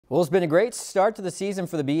Well, it's been a great start to the season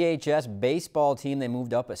for the BHS baseball team. They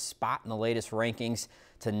moved up a spot in the latest rankings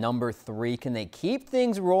to number 3. Can they keep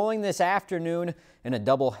things rolling this afternoon in a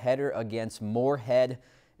doubleheader against Moorhead?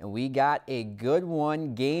 And we got a good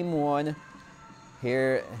one, game 1.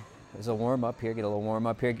 Here, there's a warm-up here. Get a little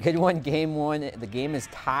warm-up here. Good one, game 1. The game is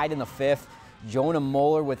tied in the 5th. Jonah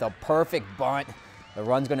Moeller with a perfect bunt. The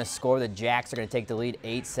run's going to score. The Jacks are going to take the lead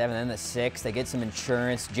 8-7. Then the 6th, they get some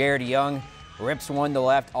insurance. Jared Young rips one to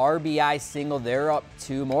left. RBI single. They're up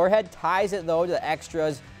 2. Moorhead ties it, though, to the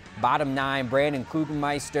extras. Bottom 9, Brandon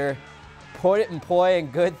Klupenmeister put it in play,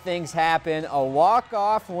 and good things happen. A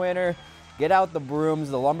walk-off winner. Get out the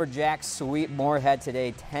brooms. The Lumberjacks sweep Moorhead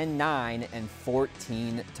today 10-9 and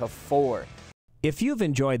 14-4. If you've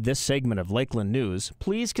enjoyed this segment of Lakeland News,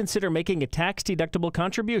 please consider making a tax-deductible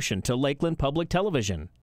contribution to Lakeland Public Television.